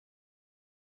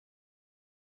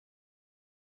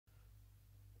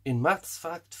In Maths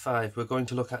Fact 5, we're going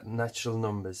to look at natural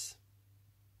numbers.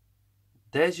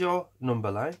 There's your number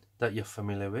line that you're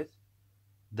familiar with.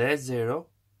 There's 0.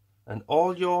 And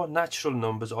all your natural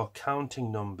numbers or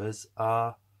counting numbers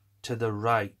are to the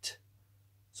right.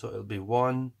 So it'll be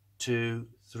 1, 2,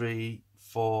 3,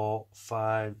 4,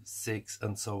 5, 6,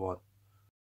 and so on.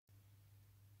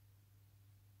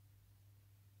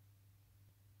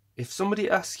 If somebody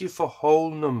asks you for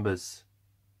whole numbers,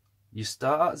 you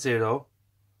start at 0,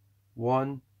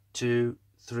 1, 2,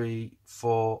 3,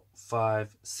 4,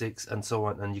 5, 6, and so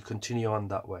on, and you continue on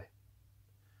that way.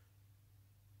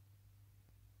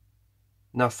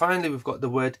 Now finally we've got the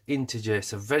word integer.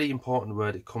 It's a very important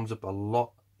word. It comes up a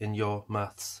lot in your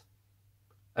maths.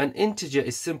 An integer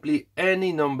is simply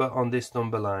any number on this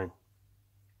number line.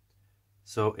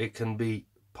 So it can be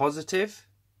positive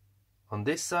on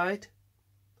this side,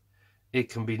 it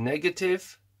can be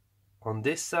negative on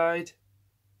this side,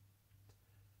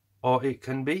 or it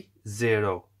can be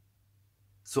 0.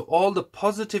 So all the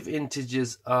positive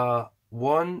integers are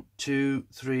 1, 2,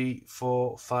 3,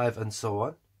 4, 5, and so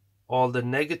on. All the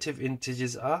negative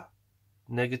integers are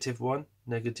 -1,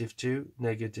 -2,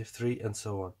 -3, and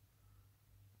so on.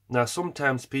 Now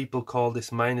sometimes people call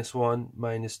this -1,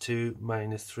 -2,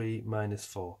 -3,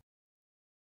 -4.